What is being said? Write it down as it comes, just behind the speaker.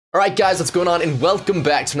Alright guys, what's going on, and welcome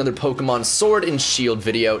back to another Pokemon Sword and Shield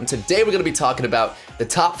video, and today we're going to be talking about the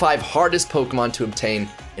top 5 hardest Pokemon to obtain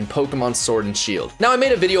in Pokemon Sword and Shield. Now I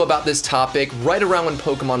made a video about this topic right around when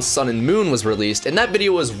Pokemon Sun and Moon was released, and that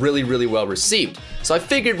video was really well received, so I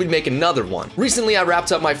figured we'd make another one. Recently I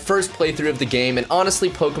wrapped up my first playthrough of the game, and honestly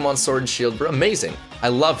Pokemon Sword and Shield were amazing. I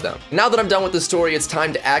love them. Now that I'm done with the story, it's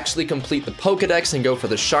time to actually complete the Pokedex and go for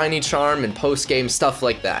the shiny charm and post-game stuff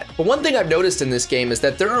like that. But one thing I've noticed in this game is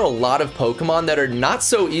that there are a lot of Pokemon that are not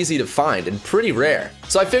so easy to find and pretty rare.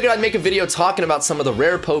 So I figured I'd make a video talking about some of the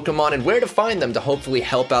rare Pokemon and where to find them to hopefully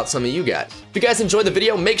help out some of you guys. If you guys enjoyed the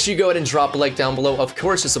video, make sure you go ahead and drop a like down below. Of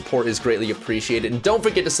course, your support is greatly appreciated, and don't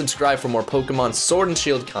forget to subscribe for more Pokemon Sword and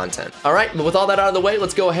Shield content. Alright, but with all that out of the way,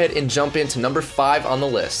 let's go ahead and jump into number 5 on the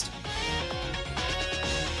list.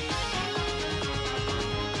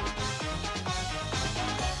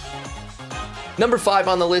 Number 5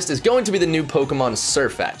 on the list is going to be the new Pokemon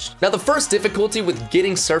Sirfetch'd. Now the first difficulty with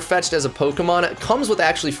getting Sirfetch'd as a Pokemon comes with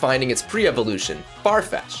actually finding its pre-evolution,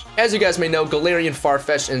 Farfetch'd. As you guys may know, Galarian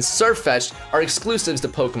Farfetch'd and Sirfetch'd are exclusives to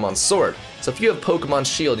Pokemon Sword, so if you have Pokemon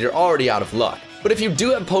Shield, you're already out of luck. But if you do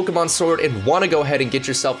have Pokemon Sword and want to go ahead and get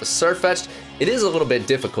yourself a Sirfetch'd, it is a little bit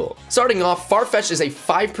difficult. Starting off, Farfetch'd is a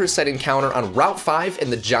 5% encounter on Route 5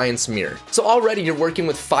 in the Giant's Mirror. So already you're working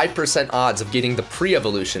with 5% odds of getting the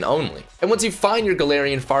pre-evolution only. And once you find your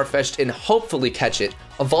Galarian Farfetch'd and hopefully catch it,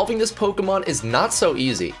 evolving this Pokemon is not so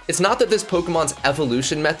easy. It's not that this Pokemon's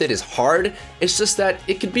evolution method is hard, it's just that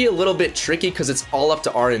it could be a little bit tricky because it's all up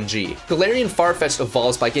to RNG. Galarian Farfetch'd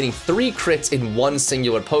evolves by getting 3 crits in one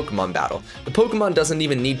singular Pokemon battle. The Pokemon doesn't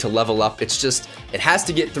even need to level up, it's just, it has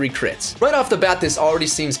to get 3 crits. Right off the bat, this already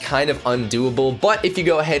seems kind of undoable, but if you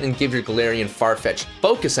go ahead and give your Galarian Farfetch'd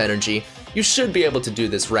Focus Energy, you should be able to do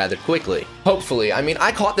this rather quickly. Hopefully. I mean,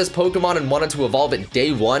 I caught this Pokemon and wanted to evolve it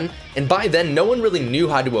day 1, and by then no one really knew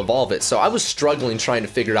how to evolve it, so I was struggling trying to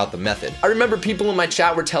figure out the method. I remember people in my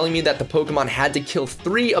chat were telling me that the Pokemon had to kill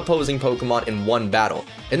 3 opposing Pokemon in one battle,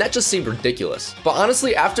 and that just seemed ridiculous. But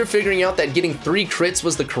honestly, after figuring out that getting 3 crits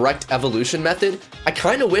was the correct evolution method, I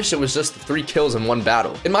kinda wish it was just 3 kills in one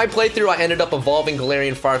battle. In my playthrough, I ended up evolving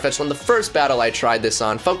Galarian Farfetch'd on the first battle I tried this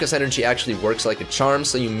on. Focus Energy actually works like a charm,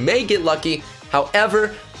 so you may get lucky.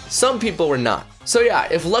 However, some people were not. So yeah,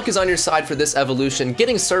 if luck is on your side for this evolution,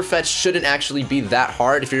 getting Sirfetch'd shouldn't actually be that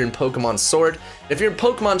hard if you're in Pokemon Sword. If you're in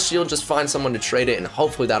Pokemon Shield, just find someone to trade it and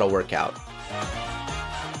hopefully that'll work out.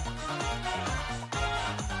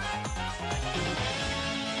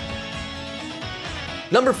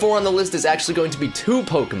 Number 4 on the list is actually going to be 2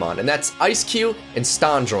 Pokemon, and that's Ice-Q and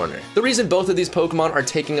Stondrorner. The reason both of these Pokemon are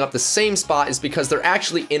taking up the same spot is because they're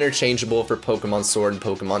actually interchangeable for Pokemon Sword and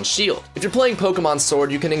Pokemon Shield. If you're playing Pokemon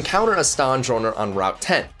Sword, you can encounter a Stondrorner on Route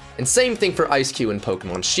 10. And same thing for Ice-Q and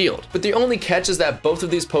Pokemon Shield. But the only catch is that both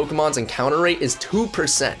of these Pokemon's encounter rate is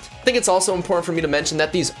 2%. I think it's also important for me to mention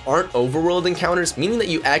that these aren't overworld encounters, meaning that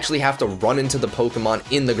you actually have to run into the Pokemon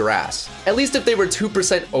in the grass. At least if they were 2%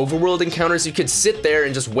 overworld encounters, you could sit there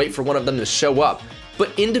and just wait for one of them to show up.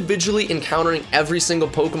 But individually encountering every single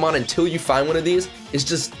Pokemon until you find one of these is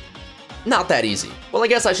just not that easy. Well, I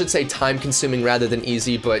guess I should say time consuming rather than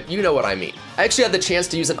easy, but you know what I mean. I actually had the chance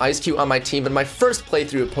to use an Ice-Q on my team in my first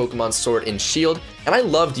playthrough of Pokemon Sword and Shield, and I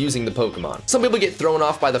loved using the Pokemon. Some people get thrown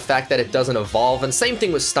off by the fact that it doesn't evolve, and same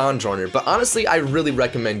thing with Stondrorner, but honestly, I really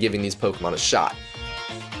recommend giving these Pokemon a shot.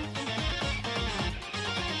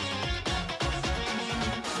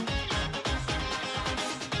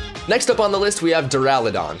 Next up on the list, we have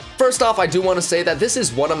Duraludon. First off, I do want to say that this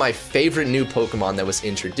is one of my favorite new Pokemon that was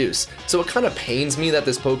introduced, so it kind of pains me that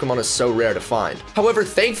this Pokemon is so rare to find. However,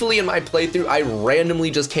 thankfully in my playthrough, I randomly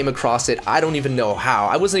just came across it. I don't even know how.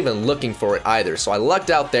 I wasn't even looking for it either, so I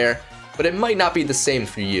lucked out there, but it might not be the same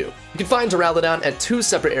for you. You can find Duraludon at 2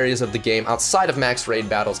 separate areas of the game outside of max raid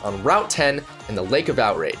battles on Route 10 and the Lake of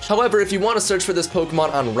Outrage. However, if you want to search for this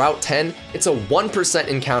Pokemon on Route 10, it's a 1%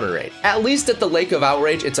 encounter rate. At least at the Lake of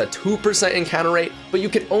Outrage, it's a 2% encounter rate, but you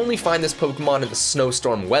can only find this Pokemon in the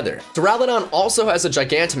snowstorm weather. Duraludon also has a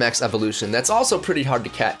Gigantamax evolution that's also pretty hard to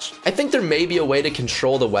catch. I think there may be a way to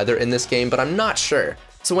control the weather in this game, but I'm not sure.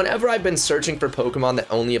 So whenever I've been searching for Pokemon that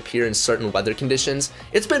only appear in certain weather conditions,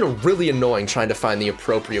 it's been really annoying trying to find the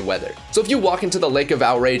appropriate weather. So if you walk into the Lake of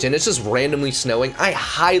Outrage and it's just randomly snowing, I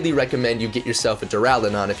highly recommend you get yourself a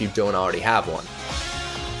Duraludon if you don't already have one.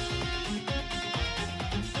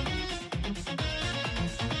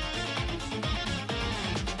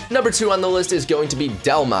 Number 2 on the list is going to be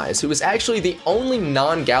Dhelmise, who is actually the only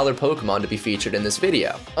non-Galar Pokemon to be featured in this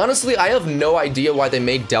video. Honestly, I have no idea why they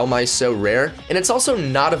made Dhelmise so rare, and it's also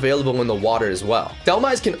not available in the water as well.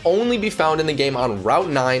 Dhelmise can only be found in the game on Route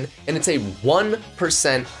 9, and it's a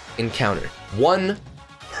 1% encounter.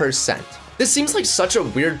 1%. This seems like such a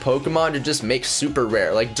weird Pokemon to just make super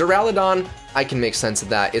rare. Like Duraludon, I can make sense of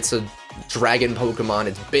that. It's a dragon Pokemon,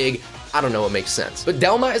 it's big. I don't know what makes sense. But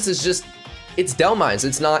Dhelmise is just, it's Dhelmise.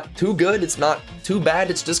 It's not too good, it's not too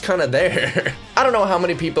bad, it's just kind of there. I don't know how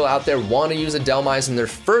many people out there want to use a Dhelmise in their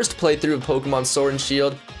first playthrough of Pokemon Sword and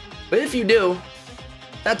Shield, but if you do,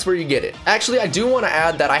 that's where you get it. Actually, I do want to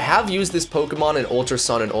add that I have used this Pokemon in Ultra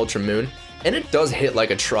Sun and Ultra Moon, and it does hit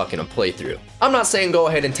like a truck in a playthrough. I'm not saying go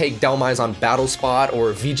ahead and take Dhelmise on Battle Spot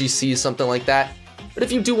or VGC, something like that, but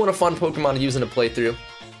if you do want a fun Pokemon to use in a playthrough,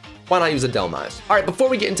 why not use a Dhelmise? Alright, before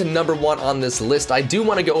we get into number 1 on this list, I do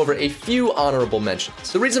want to go over a few honorable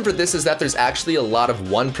mentions. The reason for this is that there's actually a lot of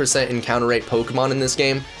 1% encounter rate Pokemon in this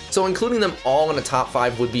game, so including them all in a top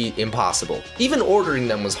 5 would be impossible. Even ordering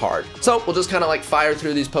them was hard. So we'll just kind of like fire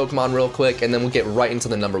through these Pokemon real quick, and then we'll get right into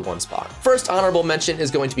the number 1 spot. First honorable mention is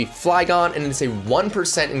going to be Flygon, and it's a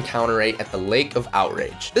 1% encounter rate at the Lake of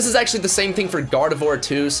Outrage. This is actually the same thing for Gardevoir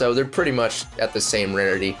too, so they're pretty much at the same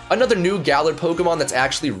rarity. Another new Galar Pokemon that's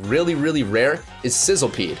actually really rare is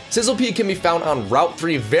Sizzlipede. Sizzlipede can be found on Route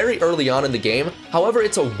 3 very early on in the game, however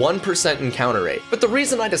it's a 1% encounter rate. But the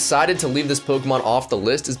reason I decided to leave this Pokemon off the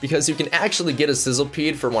list is because you can actually get a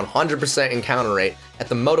Sizzlipede for 100% encounter rate at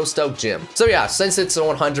the Motostoke Gym. So yeah, since it's a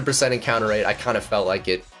 100% encounter rate, I kind of felt like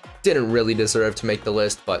it didn't really deserve to make the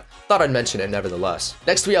list, but thought I'd mention it nevertheless.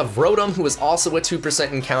 Next we have Rotom, who is also a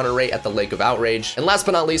 2% encounter rate at the Lake of Outrage. And last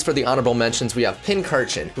but not least for the honorable mentions, we have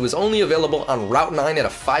Pincurchin, who is only available on Route 9 at a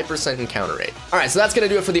 5% encounter rate. Alright, so that's gonna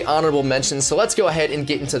do it for the honorable mentions, so let's go ahead and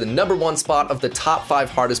get into the number 1 spot of the top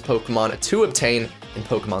 5 hardest Pokemon to obtain in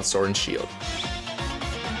Pokemon Sword and Shield.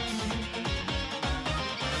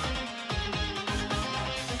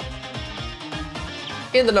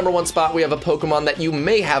 In the number 1 spot, we have a Pokemon that you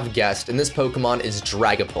may have guessed, and this Pokemon is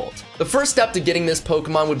Dragapult. The first step to getting this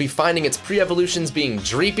Pokemon would be finding its pre-evolutions being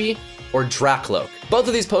Dreepy or Dracloak. Both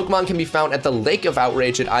of these Pokemon can be found at the Lake of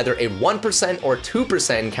Outrage at either a 1% or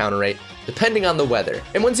 2% encounter rate, depending on the weather.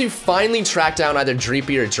 And once you finally track down either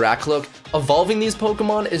Dreepy or Dracloak, evolving these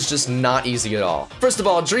Pokemon is just not easy at all. First of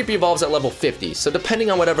all, Dreepy evolves at level 50, so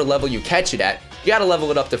depending on whatever level you catch it at, you gotta level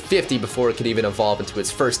it up to 50 before it could even evolve into its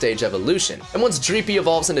first stage evolution. And once Dreepy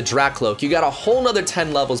evolves into Dracloak, you got a whole nother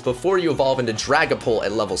 10 levels before you evolve into Dragapult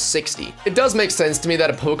at level 60. It does make sense to me that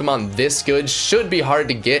a Pokemon this good should be hard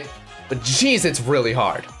to get, but geez, it's really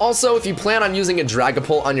hard. Also, if you plan on using a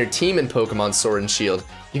Dragapult on your team in Pokemon Sword and Shield,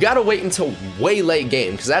 you gotta wait until way late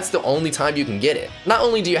game, because that's the only time you can get it. Not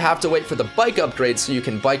only do you have to wait for the bike upgrade so you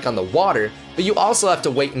can bike on the water, but you also have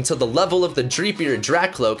to wait until the level of the Dreepy or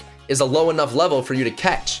Dracloak is a low enough level for you to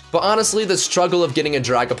catch. But honestly, the struggle of getting a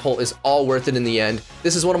Dragapult is all worth it in the end.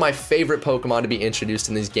 This is one of my favorite Pokemon to be introduced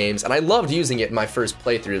in these games, and I loved using it in my first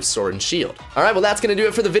playthrough of Sword and Shield. Alright, well that's gonna do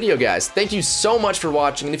it for the video, guys. Thank you so much for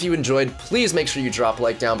watching, and if you enjoyed, please make sure you drop a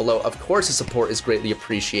like down below. Of course, the support is greatly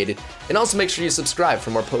appreciated. And also make sure you subscribe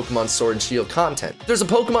for more Pokemon Sword and Shield content. If there's a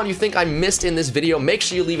Pokemon you think I missed in this video, make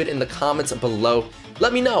sure you leave it in the comments below.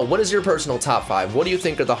 Let me know, what is your personal top 5? What do you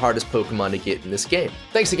think are the hardest Pokemon to get in this game?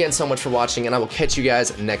 Thanks again so much for watching, and I will catch you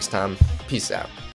guys next time. Peace out.